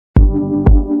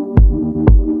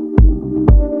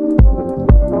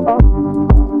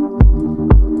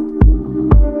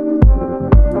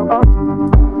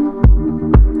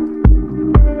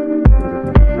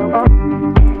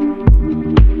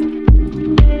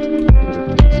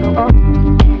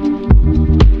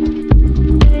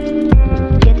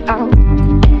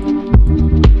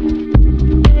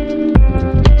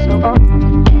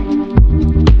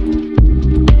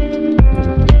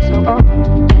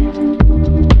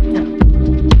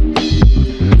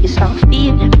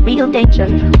in danger.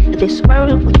 This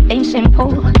world ain't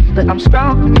simple, but I'm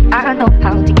strong. I know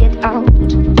how to get out.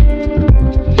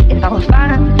 And I'll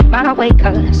find my way,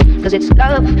 cause it's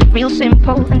love, real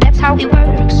simple, and that's how it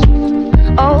works.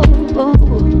 Oh,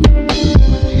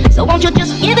 so won't you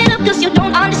just give it up, cause you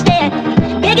don't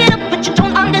understand. Pick it up, but you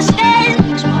don't understand.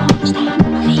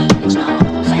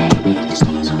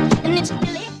 And it's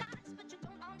really nice, but you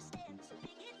don't understand. So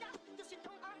pick it up, cause you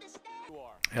don't understand.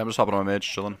 Yeah, I'm just hopping on my mage,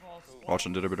 chilling.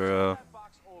 Watching DitterBitter,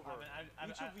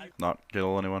 not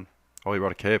kill anyone. Oh, he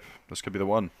brought a cape. This could be the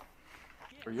one.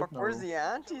 Fuck, where's the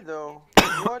ante though?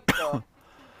 What the?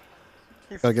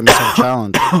 Gotta give myself a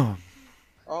challenge.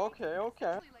 Okay,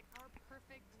 okay.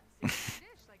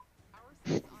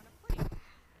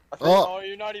 Oh,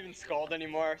 you're not even scald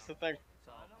anymore, so thank.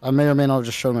 I may or may not have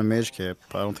just shown my mage cape,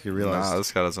 but I don't think you realized. Nah,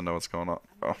 this guy doesn't know what's going on.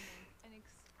 Oh.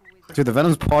 Dude, the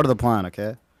venom's part of the plan,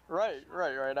 okay? Right,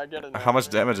 I get it now. How much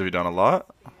damage have you done? A lot?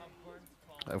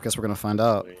 I guess we're gonna find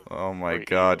out. Oh my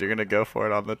god, you're gonna go for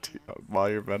it on the while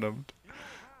you're venomed.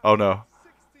 Oh no.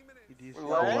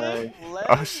 Leg?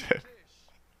 Oh shit.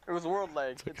 It was world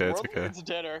leg. It's okay, it's okay. It's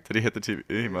dinner. Did he hit the TV?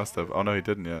 He must have. Oh no, he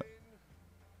didn't yet.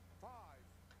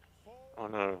 Oh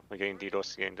no, we're getting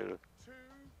DDoS again, dude.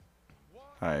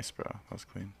 Nice, bro. That was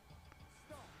clean.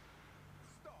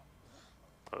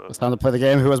 It's time to play the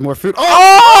game. Who has more food?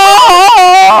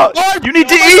 Oh! Lord, You need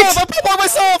to myself, eat! I'm pulling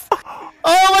myself!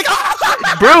 Oh my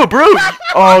god! Brew!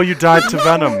 Oh, you died to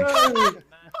venom.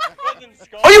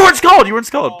 Oh, you weren't scald! You weren't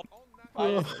scald!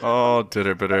 Oh,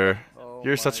 DitterBitter.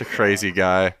 You're such a crazy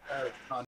guy.